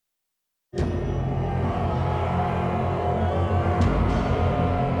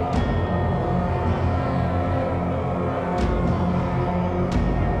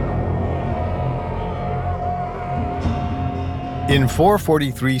In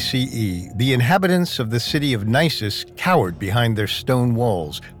 443 CE, the inhabitants of the city of Nisus cowered behind their stone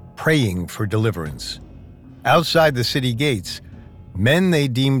walls, praying for deliverance. Outside the city gates, men they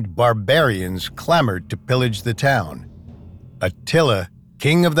deemed barbarians clamored to pillage the town. Attila,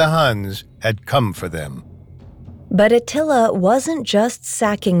 king of the Huns, had come for them. But Attila wasn't just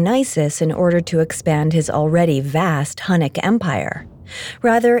sacking Nisus in order to expand his already vast Hunnic empire.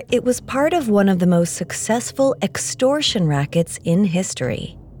 Rather, it was part of one of the most successful extortion rackets in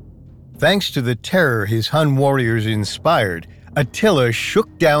history. Thanks to the terror his Hun warriors inspired, Attila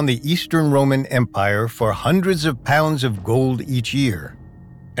shook down the Eastern Roman Empire for hundreds of pounds of gold each year.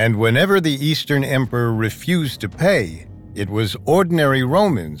 And whenever the Eastern Emperor refused to pay, it was ordinary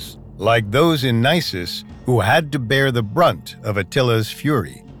Romans, like those in Nisus, who had to bear the brunt of Attila's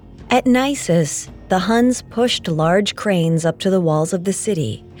fury. At Nisus, the Huns pushed large cranes up to the walls of the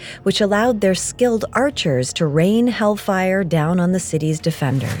city, which allowed their skilled archers to rain hellfire down on the city's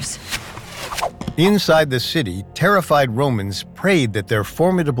defenders. Inside the city, terrified Romans prayed that their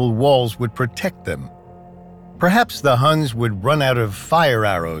formidable walls would protect them. Perhaps the Huns would run out of fire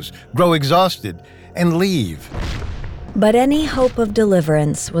arrows, grow exhausted, and leave. But any hope of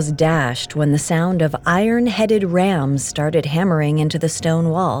deliverance was dashed when the sound of iron-headed rams started hammering into the stone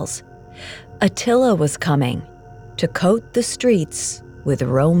walls. Attila was coming to coat the streets with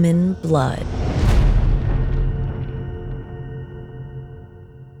Roman blood.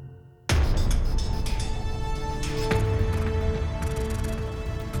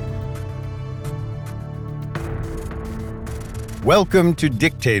 Welcome to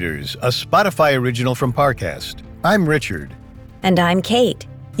Dictators, a Spotify original from Parcast. I'm Richard. And I'm Kate.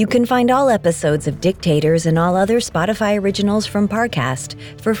 You can find all episodes of Dictators and all other Spotify originals from Parcast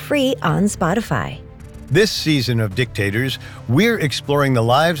for free on Spotify. This season of Dictators, we're exploring the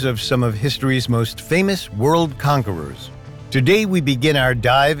lives of some of history's most famous world conquerors. Today we begin our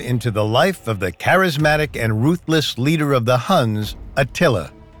dive into the life of the charismatic and ruthless leader of the Huns,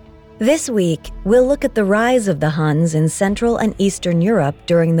 Attila. This week, we'll look at the rise of the Huns in Central and Eastern Europe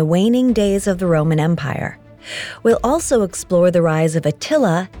during the waning days of the Roman Empire. We'll also explore the rise of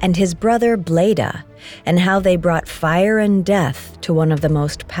Attila and his brother Bleda, and how they brought fire and death to one of the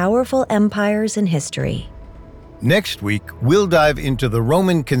most powerful empires in history. Next week, we'll dive into the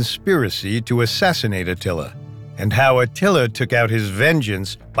Roman conspiracy to assassinate Attila, and how Attila took out his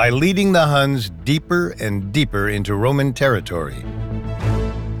vengeance by leading the Huns deeper and deeper into Roman territory.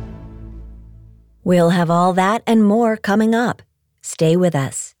 We'll have all that and more coming up. Stay with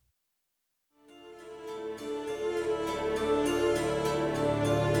us.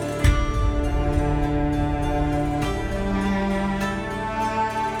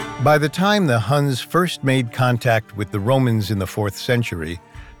 By the time the Huns first made contact with the Romans in the 4th century,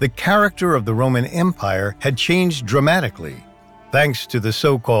 the character of the Roman Empire had changed dramatically, thanks to the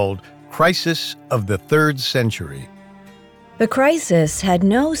so-called crisis of the 3rd century. The crisis had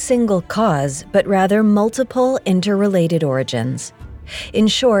no single cause, but rather multiple interrelated origins. In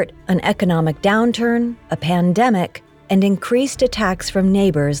short, an economic downturn, a pandemic, and increased attacks from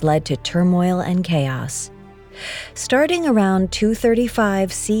neighbors led to turmoil and chaos. Starting around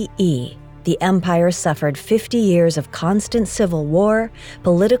 235 CE, the empire suffered 50 years of constant civil war,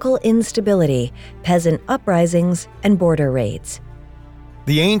 political instability, peasant uprisings, and border raids.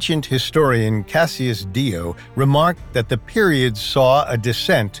 The ancient historian Cassius Dio remarked that the period saw a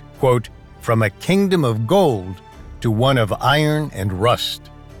descent, quote, from a kingdom of gold to one of iron and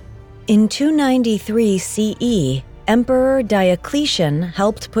rust. In 293 CE, Emperor Diocletian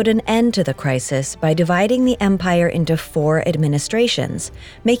helped put an end to the crisis by dividing the empire into 4 administrations,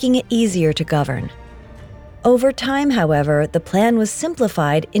 making it easier to govern. Over time, however, the plan was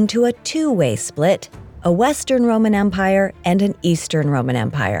simplified into a 2-way split: a Western Roman Empire and an Eastern Roman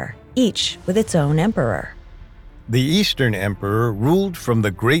Empire, each with its own emperor. The Eastern Emperor ruled from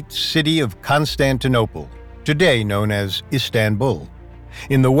the great city of Constantinople, today known as Istanbul.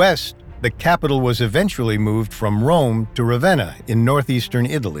 In the West, the capital was eventually moved from Rome to Ravenna in northeastern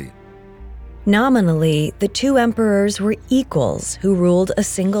Italy. Nominally, the 2 emperors were equals who ruled a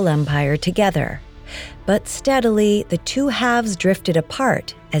single empire together. But steadily, the 2 halves drifted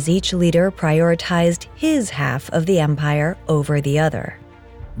apart as each leader prioritized his half of the empire over the other.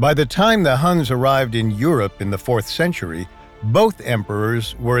 By the time the Huns arrived in Europe in the 4th century, both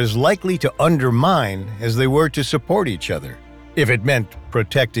emperors were as likely to undermine as they were to support each other, if it meant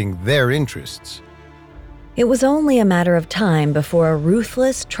protecting their interests. It was only a matter of time before a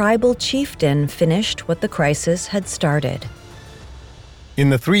ruthless tribal chieftain finished what the crisis had started. In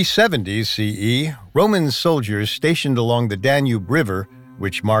the 370s CE, Roman soldiers stationed along the Danube River,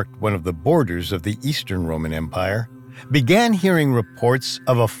 which marked one of the borders of the Eastern Roman Empire, began hearing reports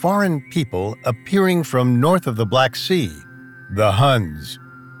of a foreign people appearing from north of the Black Sea, the Huns.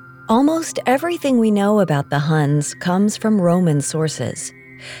 Almost everything we know about the Huns comes from Roman sources.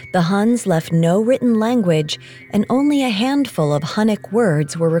 The Huns left no written language, and only a handful of Hunnic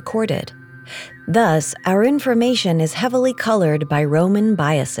words were recorded. Thus, our information is heavily colored by Roman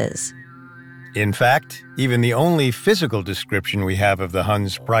biases. In fact, even the only physical description we have of the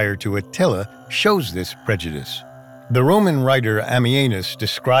Huns prior to Attila shows this prejudice. The Roman writer Ammianus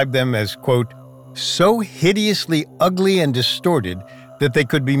described them as, quote, so hideously ugly and distorted that they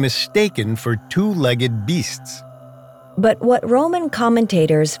could be mistaken for two-legged beasts. But what Roman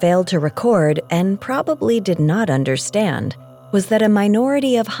commentators failed to record, and probably did not understand, was that a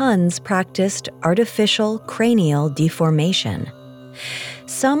minority of Huns practiced artificial cranial deformation.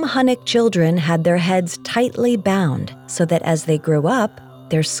 Some Hunnic children had their heads tightly bound so that as they grew up,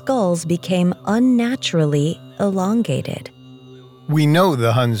 their skulls became unnaturally elongated. We know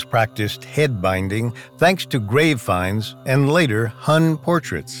the Huns practiced head binding thanks to grave finds and later Hun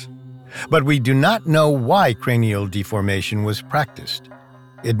portraits. But we do not know why cranial deformation was practiced.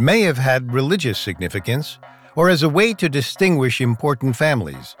 It may have had religious significance, or as a way to distinguish important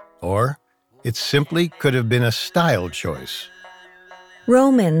families, or it simply could have been a style choice.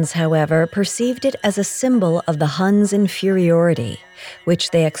 Romans, however, perceived it as a symbol of the Huns' inferiority, which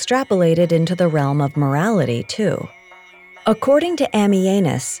they extrapolated into the realm of morality, too. According to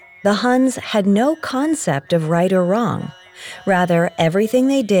Ammianus, the Huns had no concept of right or wrong. Rather, everything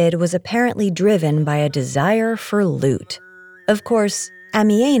they did was apparently driven by a desire for loot. Of course,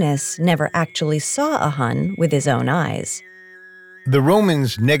 Ammianus never actually saw a Hun with his own eyes. The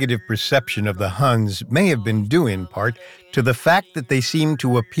Romans' negative perception of the Huns may have been due in part to the fact that they seemed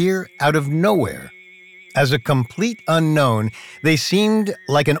to appear out of nowhere. As a complete unknown, they seemed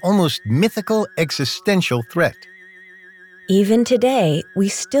like an almost mythical existential threat. Even today, we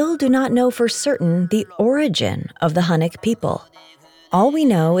still do not know for certain the origin of the Hunnic people. All we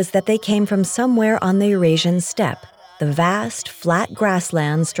know is that they came from somewhere on the Eurasian steppe, the vast, flat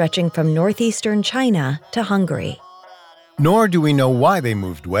grasslands stretching from northeastern China to Hungary. Nor do we know why they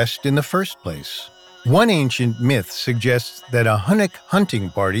moved west in the first place. One ancient myth suggests that a Hunnic hunting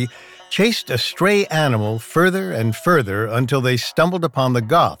party chased a stray animal further and further until they stumbled upon the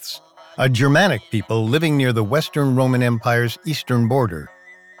Goths, a Germanic people living near the Western Roman Empire's eastern border.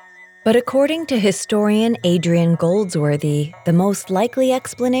 But according to historian Adrian Goldsworthy, the most likely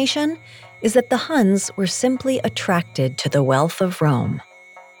explanation is that the Huns were simply attracted to the wealth of Rome.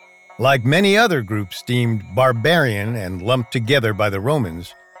 Like many other groups deemed barbarian and lumped together by the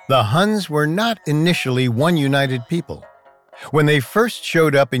Romans, the Huns were not initially one united people. When they first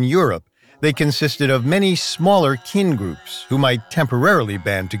showed up in Europe, they consisted of many smaller kin groups who might temporarily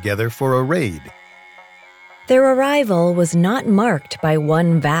band together for a raid. Their arrival was not marked by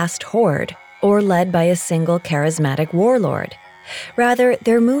one vast horde or led by a single charismatic warlord. Rather,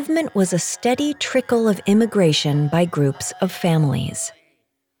 their movement was a steady trickle of immigration by groups of families.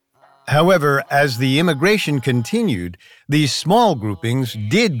 However, as the immigration continued, these small groupings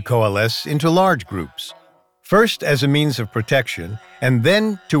did coalesce into large groups. First as a means of protection, and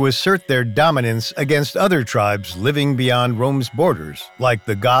then to assert their dominance against other tribes living beyond Rome's borders, like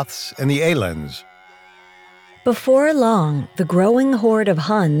the Goths and the Alans. Before long, the growing horde of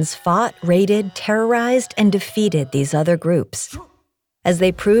Huns fought, raided, terrorized, and defeated these other groups. As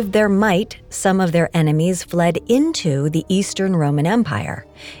they proved their might, some of their enemies fled into the Eastern Roman Empire,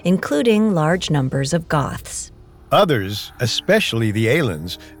 including large numbers of Goths. Others, especially the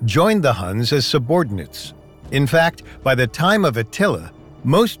Alans, joined the Huns as subordinates. In fact, by the time of Attila,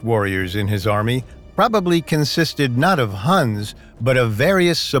 most warriors in his army probably consisted not of Huns, but of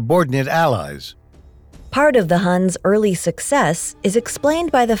various subordinate allies. Part of the Huns' early success is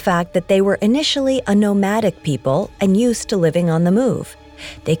explained by the fact that they were initially a nomadic people and used to living on the move.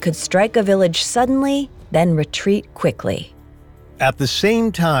 They could strike a village suddenly, then retreat quickly. At the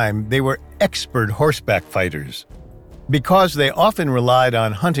same time, they were expert horseback fighters. Because they often relied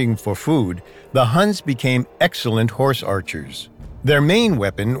on hunting for food, the Huns became excellent horse archers. Their main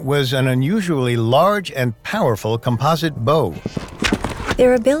weapon was an unusually large and powerful composite bow.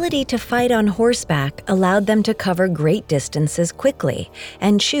 Their ability to fight on horseback allowed them to cover great distances quickly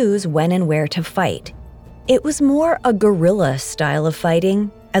and choose when and where to fight. It was more a guerrilla style of fighting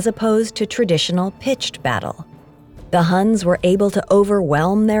as opposed to traditional pitched battle. The Huns were able to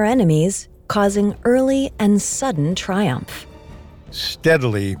overwhelm their enemies, causing early and sudden triumph.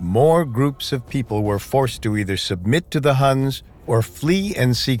 Steadily, more groups of people were forced to either submit to the Huns or flee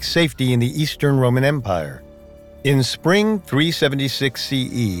and seek safety in the Eastern Roman Empire. In spring 376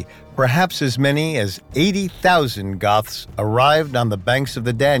 CE, perhaps as many as 80,000 Goths arrived on the banks of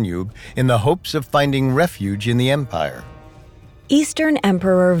the Danube in the hopes of finding refuge in the empire. Eastern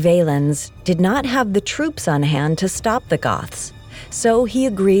Emperor Valens did not have the troops on hand to stop the Goths, so he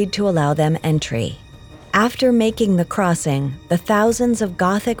agreed to allow them entry. After making the crossing, the thousands of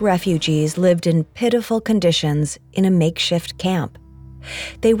Gothic refugees lived in pitiful conditions in a makeshift camp.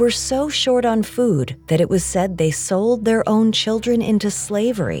 They were so short on food that it was said they sold their own children into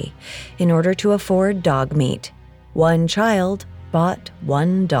slavery in order to afford dog meat. One child bought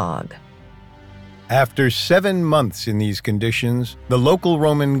one dog. After 7 months in these conditions, the local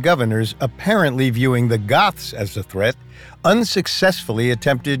Roman governors, apparently viewing the Goths as a threat, unsuccessfully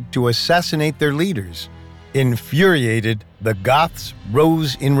attempted to assassinate their leaders. Infuriated, the Goths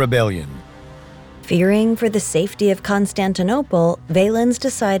rose in rebellion. Fearing for the safety of Constantinople, Valens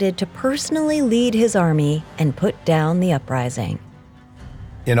decided to personally lead his army and put down the uprising.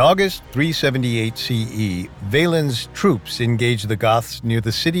 In August 378 CE, Valens' troops engaged the Goths near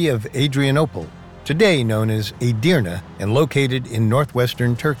the city of Adrianople, today known as Edirne and located in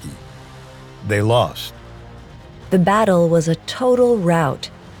northwestern Turkey. They lost. The battle was a total rout.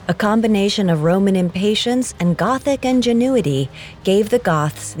 A combination of Roman impatience and Gothic ingenuity gave the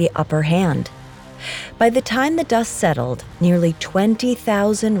Goths the upper hand. By the time the dust settled, nearly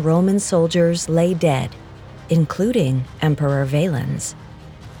 20,000 Roman soldiers lay dead, including Emperor Valens.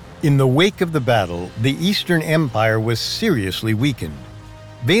 In the wake of the battle, the Eastern Empire was seriously weakened.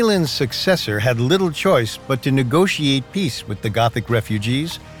 Valens' successor had little choice but to negotiate peace with the Gothic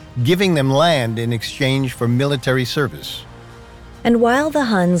refugees, giving them land in exchange for military service. And while the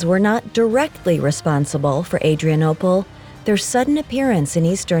Huns were not directly responsible for Adrianople, their sudden appearance in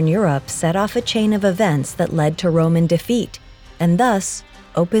Eastern Europe set off a chain of events that led to Roman defeat, and thus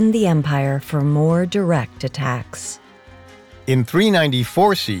opened the empire for more direct attacks. In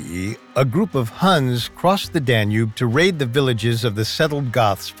 394 CE, a group of Huns crossed the Danube to raid the villages of the settled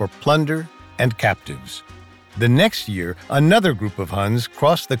Goths for plunder and captives. The next year, another group of Huns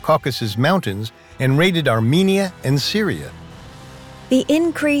crossed the Caucasus Mountains and raided Armenia and Syria. The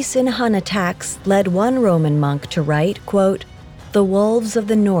increase in Hun attacks led one Roman monk to write, quote, "The wolves of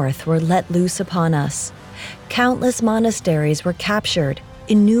the north were let loose upon us. Countless monasteries were captured.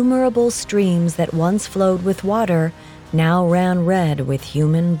 Innumerable streams that once flowed with water now ran red with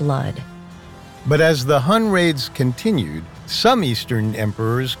human blood." But as the Hun raids continued, some Eastern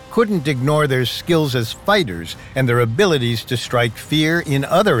emperors couldn't ignore their skills as fighters and their abilities to strike fear in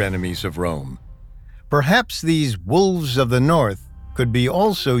other enemies of Rome. Perhaps these wolves of the north could be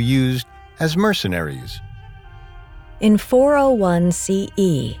also used as mercenaries. In 401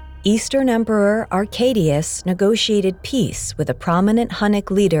 CE, Eastern Emperor Arcadius negotiated peace with a prominent Hunnic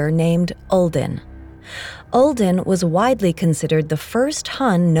leader named Uldin. Uldin was widely considered the first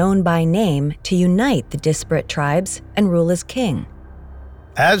Hun known by name to unite the disparate tribes and rule as king.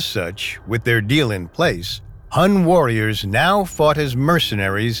 As such, with their deal in place, Hun warriors now fought as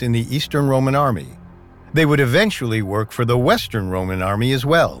mercenaries in the Eastern Roman army. They would eventually work for the Western Roman army as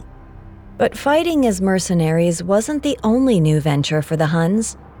well. But fighting as mercenaries wasn't the only new venture for the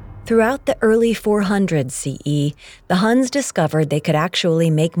Huns. Throughout the early 400s CE, the Huns discovered they could actually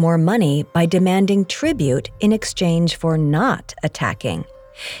make more money by demanding tribute in exchange for not attacking.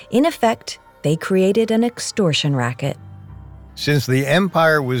 In effect, they created an extortion racket. Since the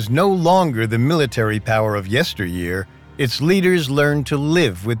empire was no longer the military power of yesteryear, its leaders learned to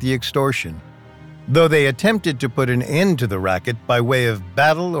live with the extortion. Though they attempted to put an end to the racket by way of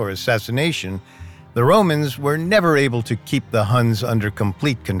battle or assassination, the Romans were never able to keep the Huns under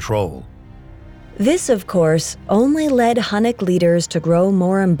complete control. This, of course, only led Hunnic leaders to grow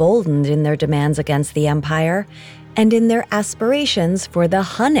more emboldened in their demands against the empire and in their aspirations for the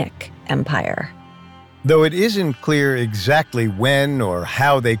Hunnic Empire. Though it isn't clear exactly when or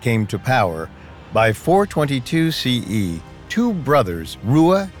how they came to power, by 422 CE, two brothers,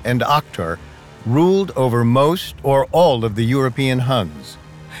 Rua and Aktar, ruled over most or all of the European Huns.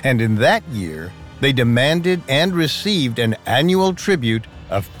 And in that year, they demanded and received an annual tribute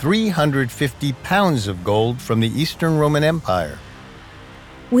of 350 pounds of gold from the Eastern Roman Empire.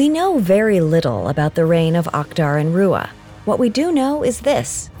 We know very little about the reign of Aktar and Rua. What we do know is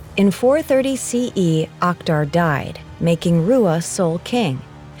this. In 430 CE, Aktar died, making Rua sole king.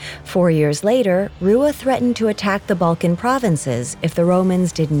 4 years later, Rua threatened to attack the Balkan provinces if the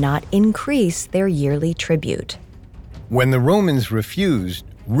Romans did not increase their yearly tribute. When the Romans refused,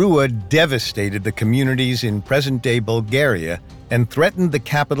 Rua devastated the communities in present-day Bulgaria and threatened the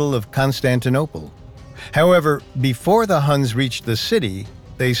capital of Constantinople. However, before the Huns reached the city,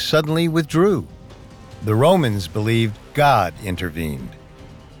 they suddenly withdrew. the Romans believed God intervened.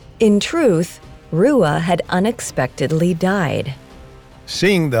 In truth, Rua had unexpectedly died.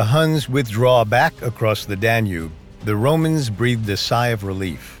 Seeing the Huns withdraw back across the Danube, the Romans breathed a sigh of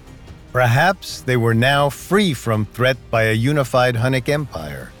relief. Perhaps they were now free from threat by a unified Hunnic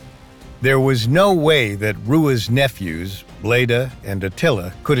Empire. There was no way that Rua's nephews, Bleda and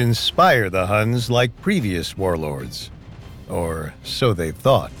Attila, could inspire the Huns like previous warlords. Or so they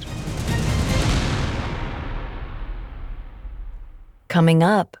thought. Coming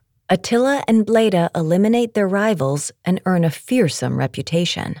up, Attila and Bleda eliminate their rivals and earn a fearsome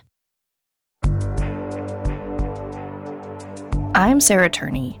reputation. I'm Sarah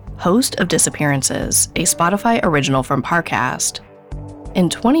Turney, host of Disappearances, a Spotify original from Parcast. In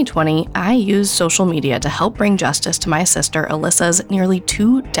 2020, I used social media to help bring justice to my sister Alyssa's nearly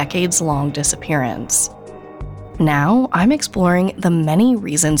 2 decades-long disappearance. Now, I'm exploring the many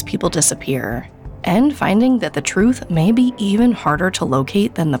reasons people disappear and finding that the truth may be even harder to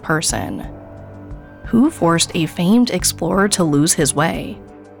locate than the person. Who forced a famed explorer to lose his way?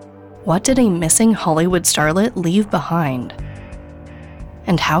 What did a missing Hollywood starlet leave behind?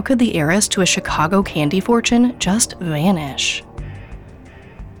 And how could the heiress to a Chicago candy fortune just vanish?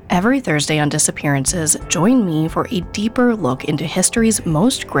 Every Thursday on Disappearances, join me for a deeper look into history's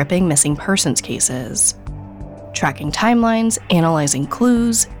most gripping missing persons cases. Tracking timelines, analyzing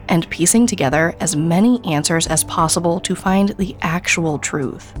clues, and piecing together as many answers as possible to find the actual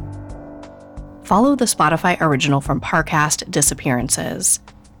truth. Follow the Spotify original from Parcast, Disappearances.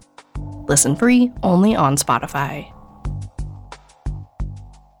 Listen free only on Spotify.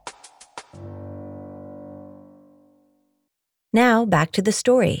 Now, back to the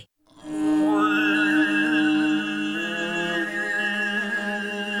story.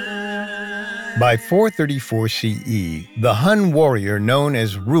 By 434 CE, the Hun warrior known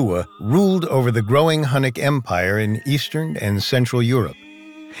as Rua ruled over the growing Hunnic Empire in Eastern and Central Europe.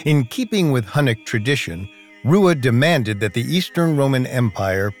 In keeping with Hunnic tradition, Rua demanded that the Eastern Roman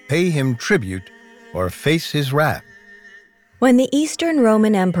Empire pay him tribute or face his wrath. When the Eastern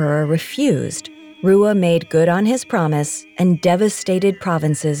Roman Emperor refused, Rua made good on his promise and devastated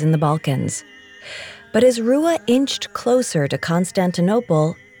provinces in the Balkans. But as Rua inched closer to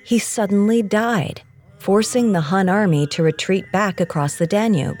Constantinople, he suddenly died, forcing the Hun army to retreat back across the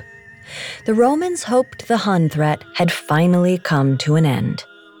Danube. The Romans hoped the Hun threat had finally come to an end.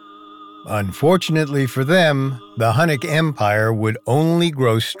 Unfortunately for them, the Hunnic Empire would only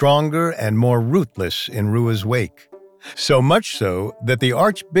grow stronger and more ruthless in Rua's wake. So much so that the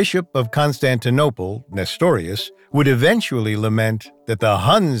Archbishop of Constantinople, Nestorius, would eventually lament that the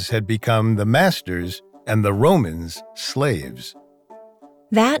Huns had become the masters and the Romans slaves.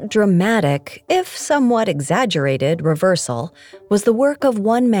 That dramatic, if somewhat exaggerated, reversal was the work of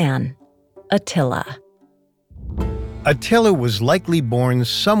one man, Attila. Attila was likely born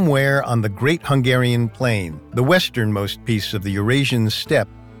somewhere on the Great Hungarian Plain, the westernmost piece of the Eurasian steppe,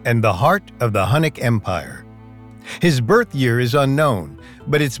 and the heart of the Hunnic Empire. His birth year is unknown,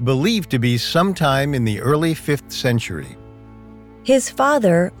 but it's believed to be sometime in the early 5th century. His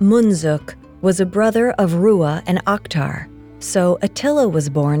father, Munzuk, was a brother of Rua and Akhtar, so Attila was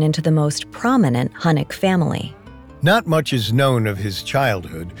born into the most prominent Hunnic family. Not much is known of his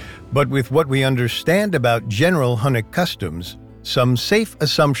childhood, but with what we understand about general Hunnic customs, some safe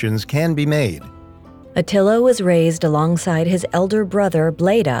assumptions can be made. Attila was raised alongside his elder brother,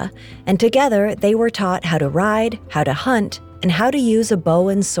 Bleda, and together they were taught how to ride, how to hunt, and how to use a bow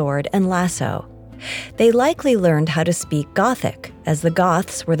and sword and lasso. They likely learned how to speak Gothic, as the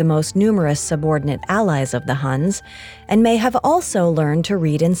Goths were the most numerous subordinate allies of the Huns, and may have also learned to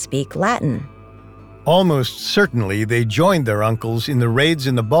read and speak Latin. Almost certainly they joined their uncles in the raids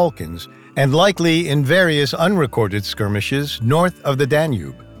in the Balkans, and likely in various unrecorded skirmishes north of the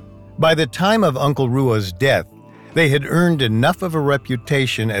Danube. By the time of Uncle Rua's death, they had earned enough of a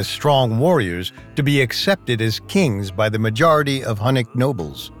reputation as strong warriors to be accepted as kings by the majority of Hunnic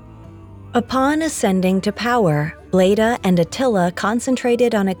nobles. Upon ascending to power, Bleda and Attila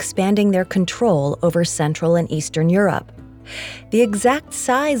concentrated on expanding their control over Central and Eastern Europe. The exact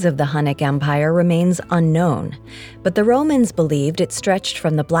size of the Hunnic Empire remains unknown, but the Romans believed it stretched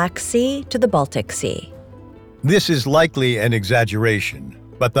from the Black Sea to the Baltic Sea. This is likely an exaggeration,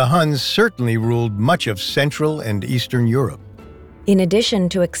 but the Huns certainly ruled much of Central and Eastern Europe. In addition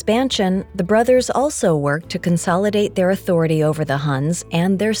to expansion, the brothers also worked to consolidate their authority over the Huns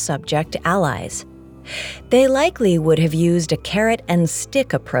and their subject allies. They likely would have used a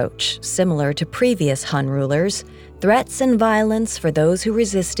carrot-and-stick approach, similar to previous Hun rulers: threats and violence for those who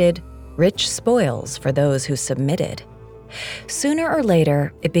resisted, rich spoils for those who submitted. Sooner or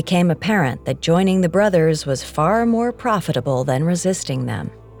later, it became apparent that joining the brothers was far more profitable than resisting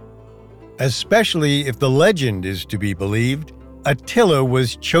them. Especially if the legend is to be believed, Attila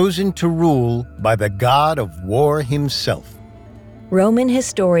was chosen to rule by the god of war himself. Roman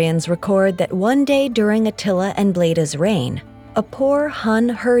historians record that one day during Attila and Bleda's reign, a poor Hun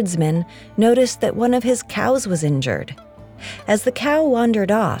herdsman noticed that one of his cows was injured. As the cow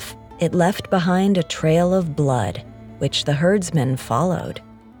wandered off, it left behind a trail of blood, which the herdsman followed.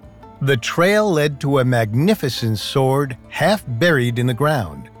 The trail led to a magnificent sword half buried in the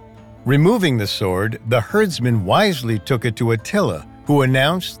ground. Removing the sword, the herdsman wisely took it to Attila, who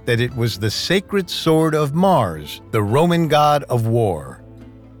announced that it was the sacred sword of Mars, the Roman god of war.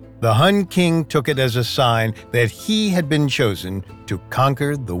 The Hun king took it as a sign that he had been chosen to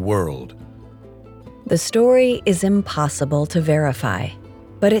conquer the world. The story is impossible to verify,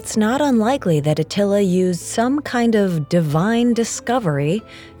 but it's not unlikely that Attila used some kind of divine discovery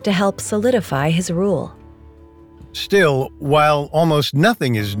to help solidify his rule. Still, while almost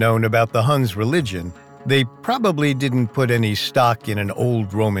nothing is known about the Huns' religion, they probably didn't put any stock in an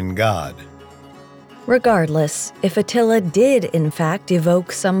old Roman god. Regardless, if Attila did in fact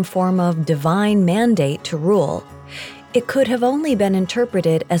evoke some form of divine mandate to rule, it could have only been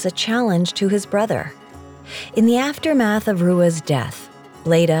interpreted as a challenge to his brother. In the aftermath of Rua's death,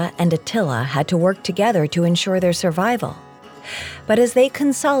 Bleda and Attila had to work together to ensure their survival. But as they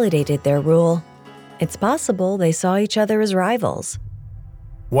consolidated their rule, it's possible they saw each other as rivals.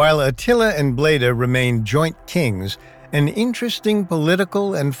 While Attila and Bleda remained joint kings, an interesting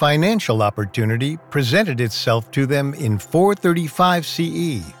political and financial opportunity presented itself to them in 435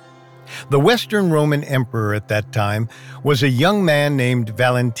 CE. The Western Roman emperor at that time was a young man named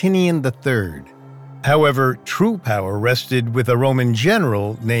Valentinian III. However, true power rested with a Roman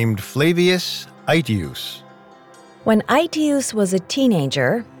general named Flavius Aetius. When Aetius was a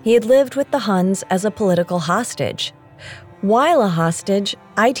teenager, he had lived with the Huns as a political hostage. While a hostage,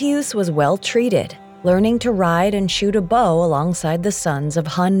 Aetius was well treated, learning to ride and shoot a bow alongside the sons of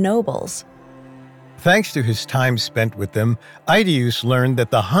Hun nobles. Thanks to his time spent with them, Aetius learned that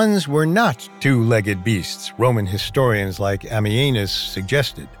the Huns were not two-legged beasts Roman historians like Ammianus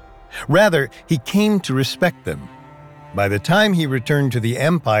suggested. Rather, he came to respect them. By the time he returned to the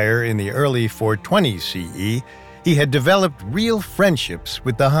empire in the early 420 CE, he had developed real friendships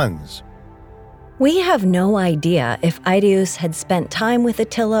with the Huns. We have no idea if Aetius had spent time with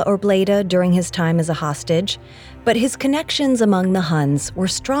Attila or Bleda during his time as a hostage, but his connections among the Huns were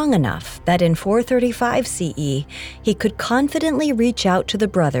strong enough that in 435 CE, he could confidently reach out to the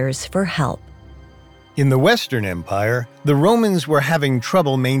brothers for help. In the Western Empire, the Romans were having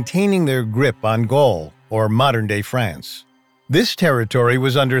trouble maintaining their grip on Gaul, or modern-day France. This territory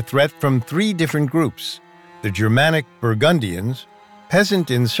was under threat from three different groups: the Germanic Burgundians, peasant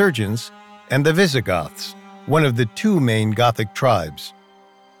insurgents, and the Visigoths, one of the two main Gothic tribes.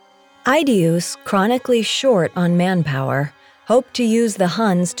 Aetius, chronically short on manpower, hoped to use the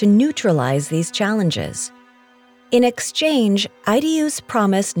Huns to neutralize these challenges. In exchange, Aetius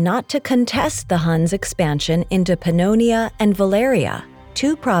promised not to contest the Huns' expansion into Pannonia and Valeria,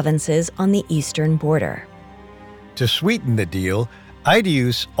 two provinces on the eastern border. To sweeten the deal,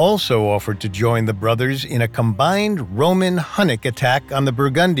 Aetius also offered to join the brothers in a combined Roman-Hunnic attack on the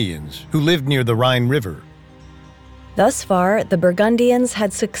Burgundians, who lived near the Rhine River. Thus far, the Burgundians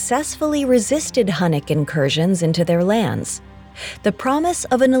had successfully resisted Hunnic incursions into their lands. The promise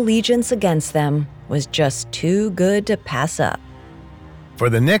of an allegiance against them was just too good to pass up. For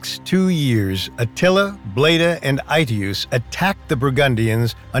the next 2 years, Attila, Bleda, and Aetius attacked the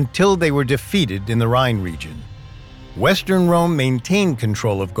Burgundians until they were defeated in the Rhine region. Western Rome maintained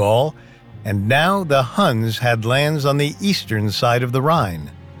control of Gaul, and now the Huns had lands on the eastern side of the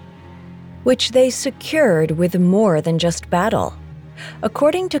Rhine, which they secured with more than just battle.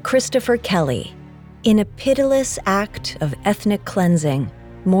 According to Christopher Kelly, in a pitiless act of ethnic cleansing,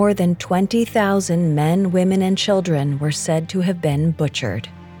 more than 20,000 men, women, and children were said to have been butchered.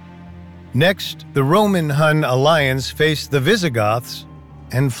 Next, the Roman-Hun alliance faced the Visigoths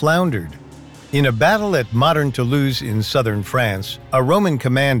and floundered. In a battle at modern Toulouse in southern France, a Roman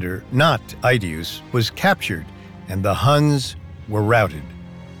commander, not Aetius, was captured, and the Huns were routed.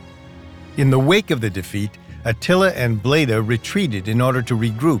 In the wake of the defeat, Attila and Bleda retreated in order to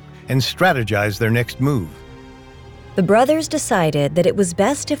regroup and strategize their next move. The brothers decided that it was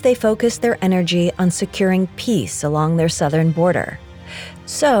best if they focused their energy on securing peace along their southern border.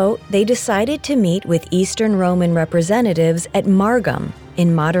 So they decided to meet with Eastern Roman representatives at Margum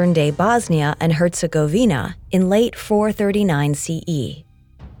in modern-day Bosnia and Herzegovina in late 439 CE.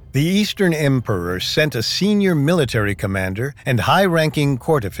 The Eastern Emperor sent a senior military commander and high-ranking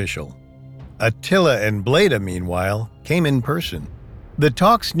court official. Attila and Bleda, meanwhile, came in person. The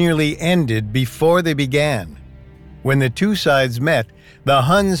talks nearly ended before they began. When the two sides met, the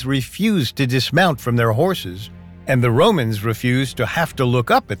Huns refused to dismount from their horses, and the Romans refused to have to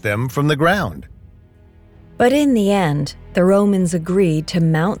look up at them from the ground. But in the end, the Romans agreed to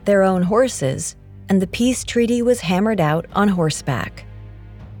mount their own horses, and the peace treaty was hammered out on horseback.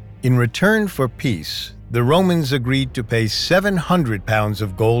 In return for peace, the Romans agreed to pay 700 pounds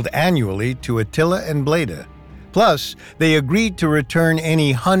of gold annually to Attila and Bleda. Plus, they agreed to return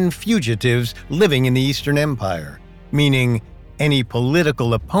any Hun fugitives living in the Eastern Empire, meaning any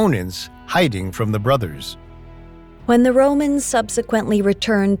political opponents hiding from the brothers. When the Romans subsequently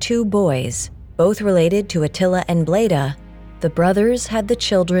returned 2 boys, both related to Attila and Bleda, the brothers had the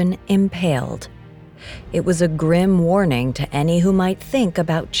children impaled. It was a grim warning to any who might think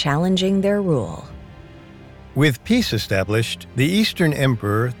about challenging their rule. With peace established, the Eastern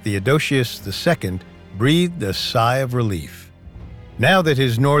Emperor Theodosius II breathed a sigh of relief. Now that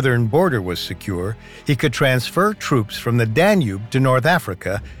his northern border was secure, he could transfer troops from the Danube to North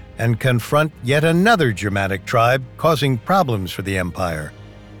Africa and confront yet another Germanic tribe causing problems for the empire,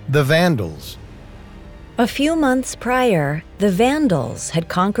 the Vandals. A few months prior, the Vandals had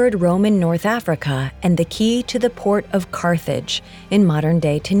conquered Roman North Africa and the key to the port of Carthage in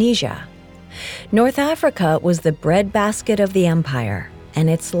modern-day Tunisia. North Africa was the breadbasket of the empire, and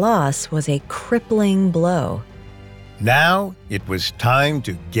its loss was a crippling blow. Now it was time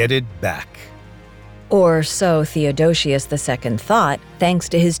to get it back. Or so Theodosius II thought, thanks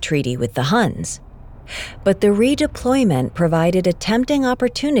to his treaty with the Huns. But the redeployment provided a tempting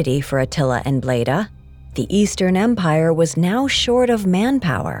opportunity for Attila and Bleda. The Eastern Empire was now short of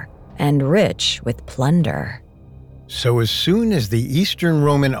manpower and rich with plunder. So as soon as the Eastern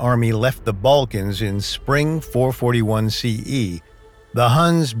Roman army left the Balkans in spring 441 CE, the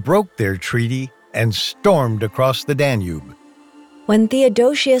Huns broke their treaty and stormed across the Danube. When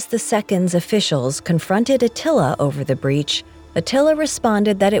Theodosius II's officials confronted Attila over the breach, Attila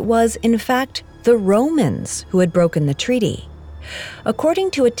responded that it was, in fact, the Romans who had broken the treaty.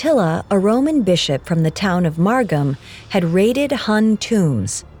 According to Attila, a Roman bishop from the town of Margum had raided Hun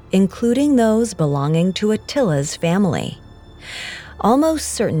tombs, including those belonging to Attila's family.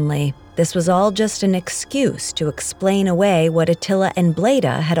 Almost certainly, this was all just an excuse to explain away what Attila and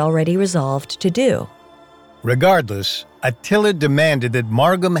Bleda had already resolved to do. Regardless, Attila demanded that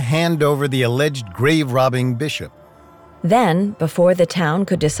Margum hand over the alleged grave-robbing bishop. Then, before the town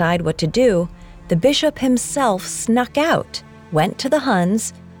could decide what to do, the bishop himself snuck out, went to the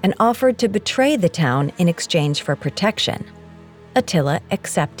Huns, and offered to betray the town in exchange for protection. Attila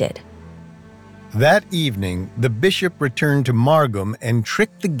accepted. That evening, the bishop returned to Margum and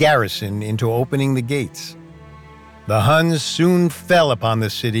tricked the garrison into opening the gates. The Huns soon fell upon the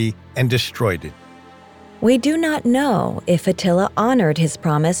city and destroyed it. We do not know if Attila honored his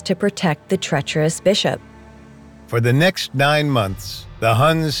promise to protect the treacherous bishop. For the next 9 months, the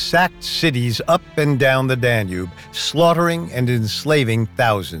Huns sacked cities up and down the Danube, slaughtering and enslaving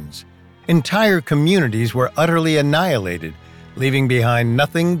thousands. Entire communities were utterly annihilated, leaving behind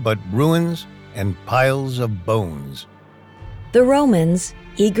nothing but ruins and piles of bones. The Romans,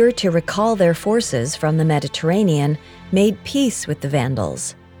 eager to recall their forces from the Mediterranean, made peace with the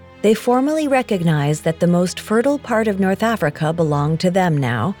Vandals. They formally recognized that the most fertile part of North Africa belonged to them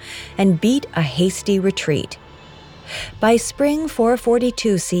now, and beat a hasty retreat. By spring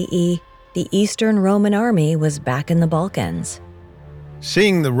 442 CE, the Eastern Roman army was back in the Balkans.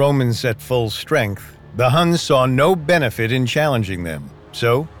 Seeing the Romans at full strength, the Huns saw no benefit in challenging them,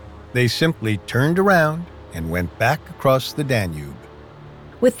 so they simply turned around and went back across the Danube.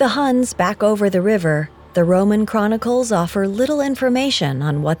 With the Huns back over the river, the Roman chronicles offer little information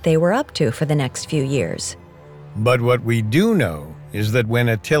on what they were up to for the next few years. But what we do know is that when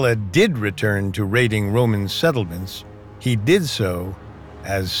Attila did return to raiding Roman settlements, he did so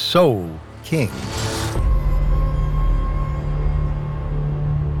as sole king.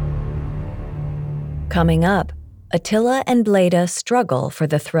 Coming up, Attila and Bleda struggle for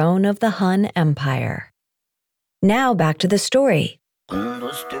the throne of the Hun Empire. Now back to the story.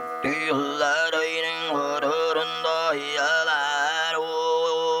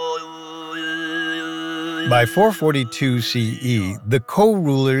 By 442 CE, the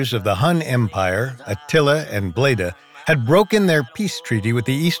co-rulers of the Hun Empire, Attila and Bleda, had broken their peace treaty with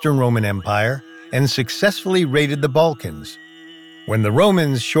the Eastern Roman Empire and successfully raided the Balkans. When the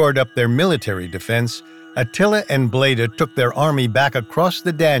Romans shored up their military defense, Attila and Bleda took their army back across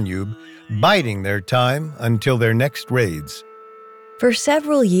the Danube, biding their time until their next raids. For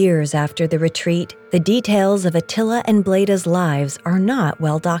several years after the retreat, the details of Attila and Bleda's lives are not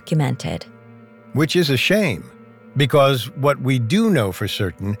well documented. Which is a shame, because what we do know for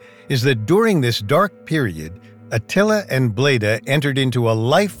certain is that during this dark period, Attila and Bleda entered into a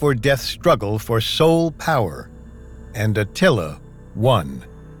life-or-death struggle for sole power, and Attila won.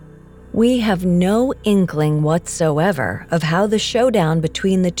 We have no inkling whatsoever of how the showdown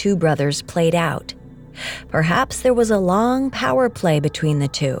between the two brothers played out. Perhaps there was a long power play between the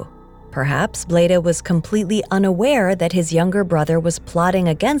two. Perhaps Bleda was completely unaware that his younger brother was plotting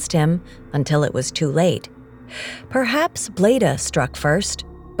against him until it was too late. Perhaps Bleda struck first,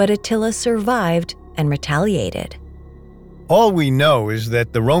 but Attila survived and retaliated. All we know is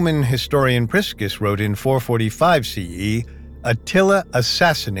that the Roman historian Priscus wrote in 445 CE, Attila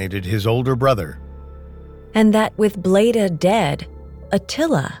assassinated his older brother. And that with Bleda dead,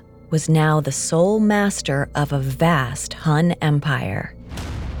 Attila was now the sole master of a vast Hun empire.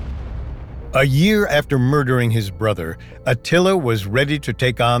 A year after murdering his brother, Attila was ready to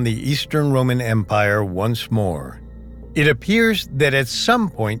take on the Eastern Roman Empire once more. It appears that at some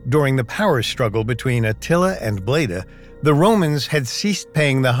point during the power struggle between Attila and Bleda, the Romans had ceased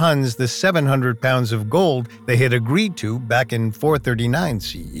paying the Huns the 700 pounds of gold they had agreed to back in 439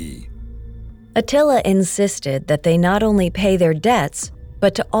 CE. Attila insisted that they not only pay their debts,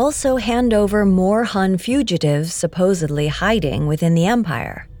 but to also hand over more Hun fugitives supposedly hiding within the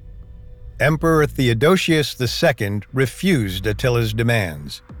empire. Emperor Theodosius II refused Attila's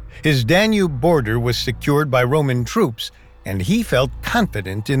demands. His Danube border was secured by Roman troops, and he felt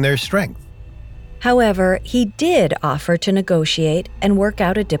confident in their strength. However, he did offer to negotiate and work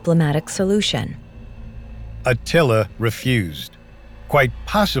out a diplomatic solution. Attila refused. Quite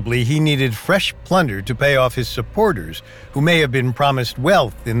possibly he needed fresh plunder to pay off his supporters, who may have been promised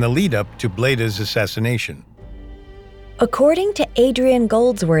wealth in the lead-up to Bleda's assassination. According to Adrian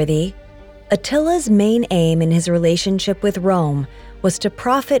Goldsworthy, Attila's main aim in his relationship with Rome was to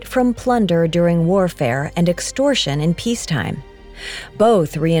profit from plunder during warfare and extortion in peacetime.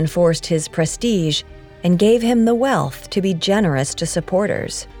 Both reinforced his prestige and gave him the wealth to be generous to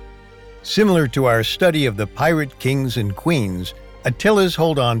supporters. Similar to our study of the pirate kings and queens, Attila's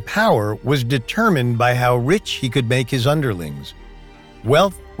hold on power was determined by how rich he could make his underlings.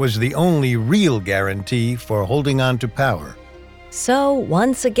 Wealth was the only real guarantee for holding on to power. So,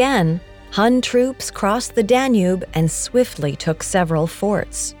 once again, Hun troops crossed the Danube and swiftly took several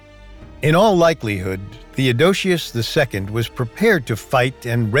forts. In all likelihood, Theodosius II was prepared to fight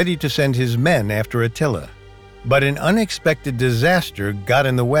and ready to send his men after Attila. But an unexpected disaster got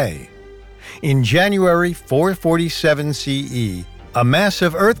in the way. In January 447 CE, a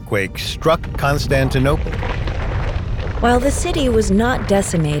massive earthquake struck Constantinople. While the city was not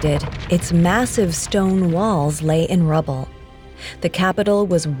decimated, its massive stone walls lay in rubble. The capital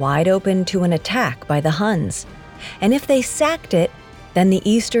was wide open to an attack by the Huns, and if they sacked it, then the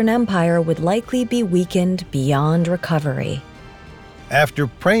Eastern Empire would likely be weakened beyond recovery. After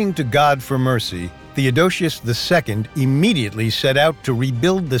praying to God for mercy, Theodosius II immediately set out to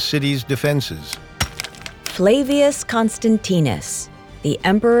rebuild the city's defenses. Flavius Constantinus, the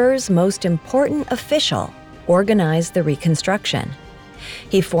emperor's most important official, organized the reconstruction.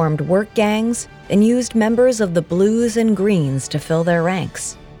 He formed work gangs and used members of the Blues and Greens to fill their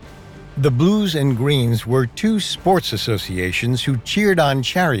ranks. The Blues and Greens were two sports associations who cheered on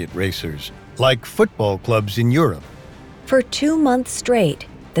chariot racers, like football clubs in Europe. For 2 months straight,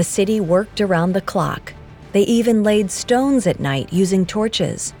 the city worked around the clock. They even laid stones at night using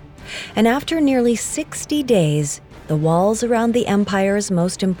torches. And after nearly 60 days, the walls around the empire's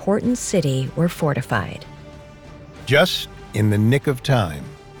most important city were fortified. Just in the nick of time.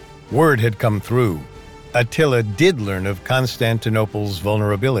 Word had come through. Attila did learn of Constantinople's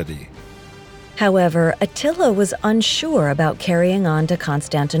vulnerability. However, Attila was unsure about carrying on to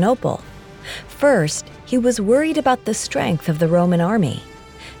Constantinople. First, he was worried about the strength of the Roman army.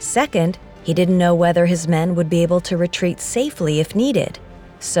 Second, he didn't know whether his men would be able to retreat safely if needed.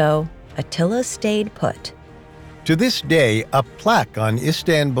 So, Attila stayed put. To this day, a plaque on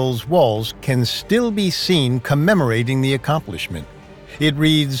Istanbul's walls can still be seen commemorating the accomplishment. It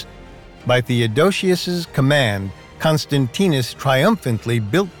reads, "By Theodosius's command, Constantinus triumphantly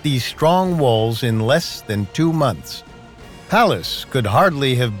built these strong walls in less than 2 months. Pallas could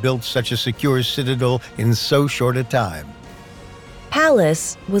hardly have built such a secure citadel in so short a time."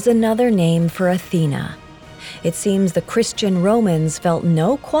 Pallas was another name for Athena. It seems the Christian Romans felt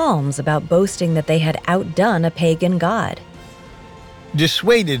no qualms about boasting that they had outdone a pagan god.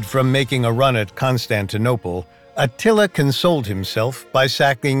 Dissuaded from making a run at Constantinople, Attila consoled himself by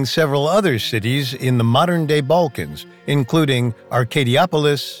sacking several other cities in the modern-day Balkans, including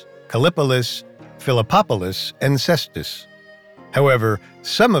Arcadiopolis, Callipolis, Philippopolis, and Cestus. However,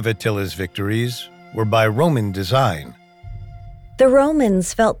 some of Attila's victories were by Roman design. The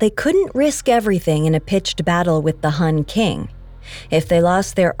Romans felt they couldn't risk everything in a pitched battle with the Hun king. If they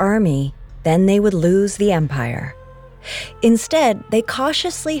lost their army, then they would lose the empire. Instead, they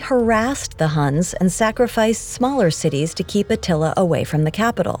cautiously harassed the Huns and sacrificed smaller cities to keep Attila away from the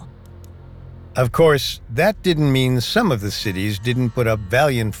capital. Of course, that didn't mean some of the cities didn't put up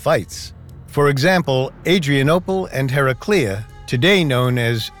valiant fights. For example, Adrianople and Heraclea, today known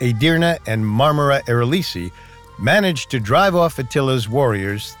as Edirne and Marmara Erelisi, managed to drive off Attila's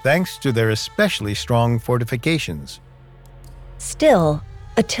warriors thanks to their especially strong fortifications. Still,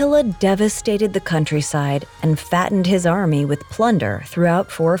 Attila devastated the countryside and fattened his army with plunder throughout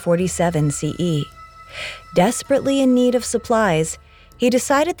 447 CE. Desperately in need of supplies, he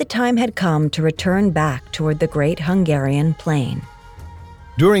decided the time had come to return back toward the great Hungarian plain.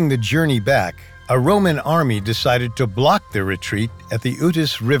 During the journey back, a Roman army decided to block their retreat at the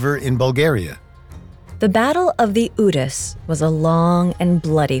Utis River in Bulgaria. The Battle of the Utis was a long and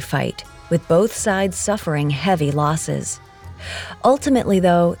bloody fight, with both sides suffering heavy losses. Ultimately,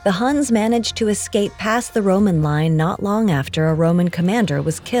 though, the Huns managed to escape past the Roman line not long after a Roman commander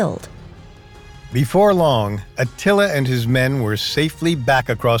was killed. Before long, Attila and his men were safely back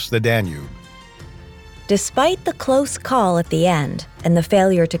across the Danube. Despite the close call at the end and the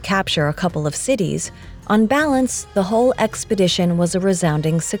failure to capture a couple of cities, on balance, the whole expedition was a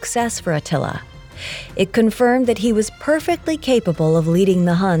resounding success for Attila. It confirmed that he was perfectly capable of leading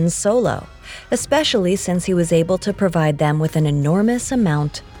the Huns solo, especially since he was able to provide them with an enormous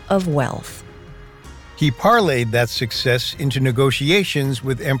amount of wealth. He parlayed that success into negotiations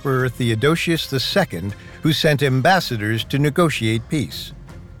with Emperor Theodosius II, who sent ambassadors to negotiate peace.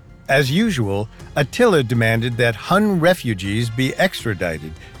 As usual, Attila demanded that Hun refugees be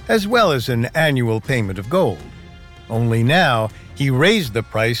extradited, as well as an annual payment of gold. Only now, he raised the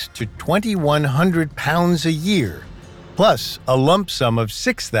price to £2,100 a year, plus a lump sum of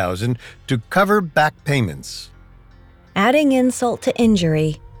 $6,000 to cover back payments. Adding insult to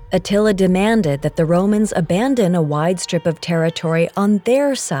injury, Attila demanded that the Romans abandon a wide strip of territory on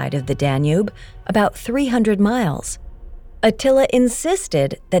their side of the Danube, about 300 miles. Attila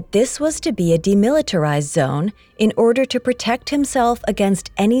insisted that this was to be a demilitarized zone in order to protect himself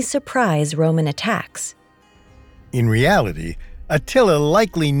against any surprise Roman attacks. In reality, Attila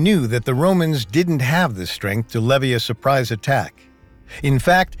likely knew that the Romans didn't have the strength to levy a surprise attack. In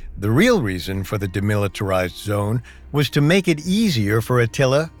fact, the real reason for the demilitarized zone was to make it easier for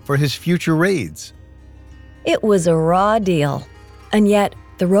Attila for his future raids. It was a raw deal, and yet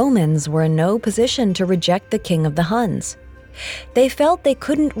the Romans were in no position to reject the king of the Huns. They felt they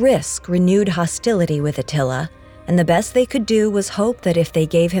couldn't risk renewed hostility with Attila, and the best they could do was hope that if they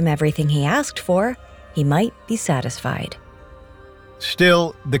gave him everything he asked for, he might be satisfied.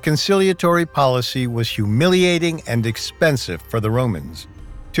 Still, the conciliatory policy was humiliating and expensive for the Romans.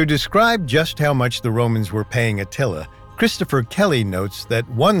 To describe just how much the Romans were paying Attila, Christopher Kelly notes that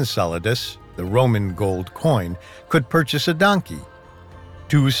one solidus, the Roman gold coin, could purchase a donkey,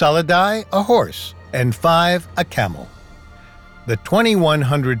 2 solidi a horse, and 5 a camel. The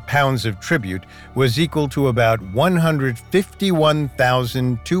 2,100 pounds of tribute was equal to about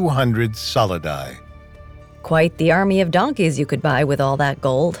 151,200 solidi. Quite the army of donkeys you could buy with all that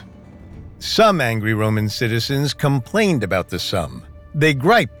gold. Some angry Roman citizens complained about the sum. They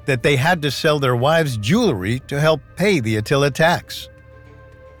griped that they had to sell their wives' jewelry to help pay the Attila tax.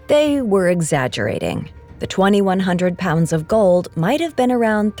 They were exaggerating. The 2,100 pounds of gold might have been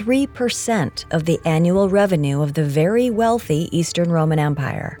around 3% of the annual revenue of the very wealthy Eastern Roman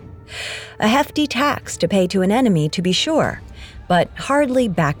Empire. A hefty tax to pay to an enemy, to be sure, but hardly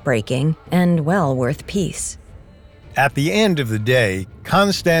backbreaking and well worth peace. At the end of the day,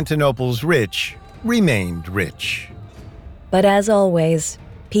 Constantinople's rich remained rich. But as always,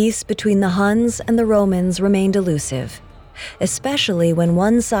 peace between the Huns and the Romans remained elusive, especially when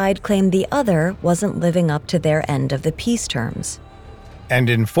one side claimed the other wasn't living up to their end of the peace terms. And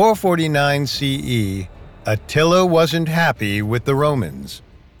in 449 CE, Attila wasn't happy with the Romans.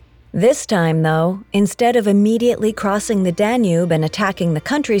 This time, though, instead of immediately crossing the Danube and attacking the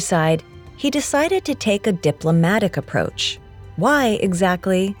countryside, he decided to take a diplomatic approach. Why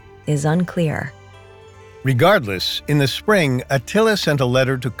exactly is unclear. Regardless, in the spring, Attila sent a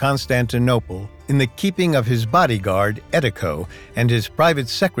letter to Constantinople in the keeping of his bodyguard, Edico, and his private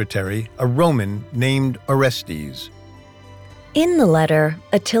secretary, a Roman named Orestes. In the letter,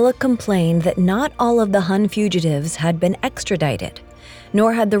 Attila complained that not all of the Hun fugitives had been extradited,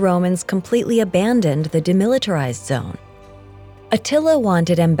 nor had the Romans completely abandoned the demilitarized zone. Attila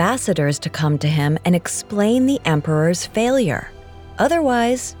wanted ambassadors to come to him and explain the emperor's failure.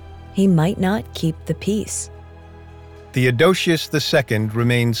 Otherwise, he might not keep the peace. Theodosius II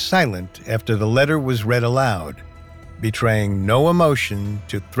remained silent after the letter was read aloud, betraying no emotion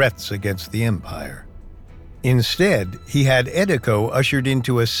to threats against the empire. Instead, he had Edico ushered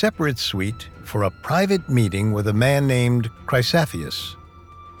into a separate suite for a private meeting with a man named Chrysaphius.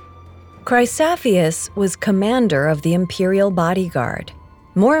 Chrysaphius was commander of the imperial bodyguard.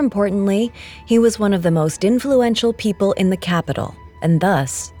 More importantly, he was one of the most influential people in the capital, and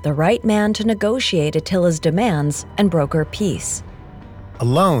thus the right man to negotiate Attila's demands and broker peace.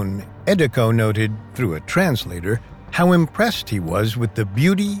 Alone, Edico noted, through a translator, how impressed he was with the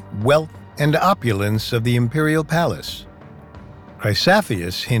beauty, wealth, and opulence of the imperial palace.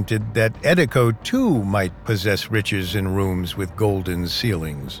 Chrysaphius hinted that Edico too might possess riches in rooms with golden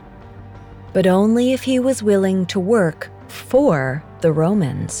ceilings. But only if he was willing to work for the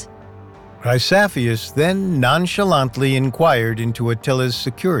Romans. Chrysaphius then nonchalantly inquired into Attila's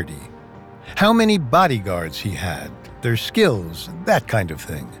security, how many bodyguards he had, their skills, that kind of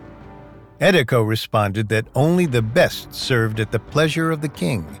thing. Edico responded that only the best served at the pleasure of the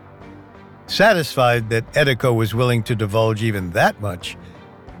king. Satisfied that Edico was willing to divulge even that much,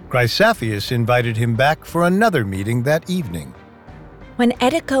 Chrysaphius invited him back for another meeting that evening. When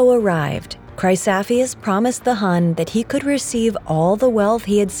Edico arrived, Chrysaphius promised the Hun that he could receive all the wealth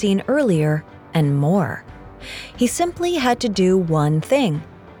he had seen earlier and more. He simply had to do one thing: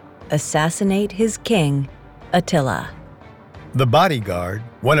 assassinate his king, Attila. The bodyguard,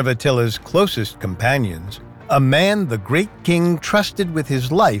 one of Attila's closest companions, a man the great king trusted with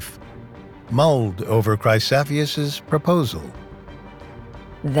his life, mulled over Chrysaphius's proposal.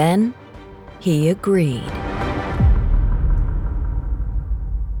 Then he agreed.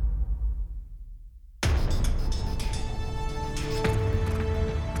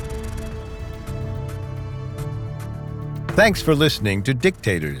 Thanks for listening to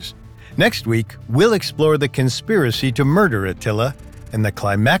Dictators. Next week, we'll explore the conspiracy to murder Attila and the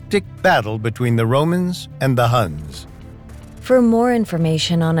climactic battle between the Romans and the Huns. For more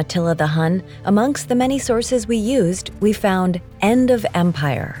information on Attila the Hun, amongst the many sources we used, we found End of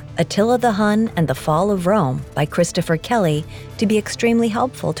Empire, Attila the Hun and the Fall of Rome by Christopher Kelly to be extremely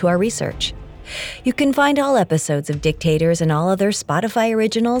helpful to our research. You can find all episodes of Dictators and all other Spotify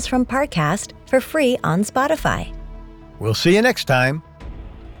originals from Parcast for free on Spotify. We'll see you next time.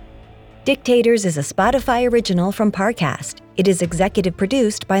 Dictators is a Spotify original from Parcast. It is executive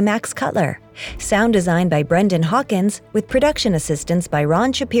produced by Max Cutler. Sound designed by Brendan Hawkins, with production assistance by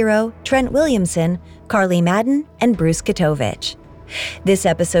Ron Shapiro, Trent Williamson, Carly Madden, and Bruce Katovich. This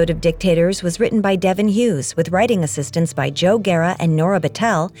episode of Dictators was written by Devin Hughes, with writing assistance by Joe Guerra and Nora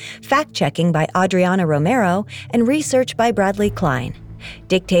Battelle, fact-checking by Adriana Romero, and research by Bradley Klein.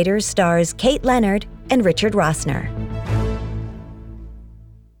 Dictators stars Kate Leonard and Richard Rossner.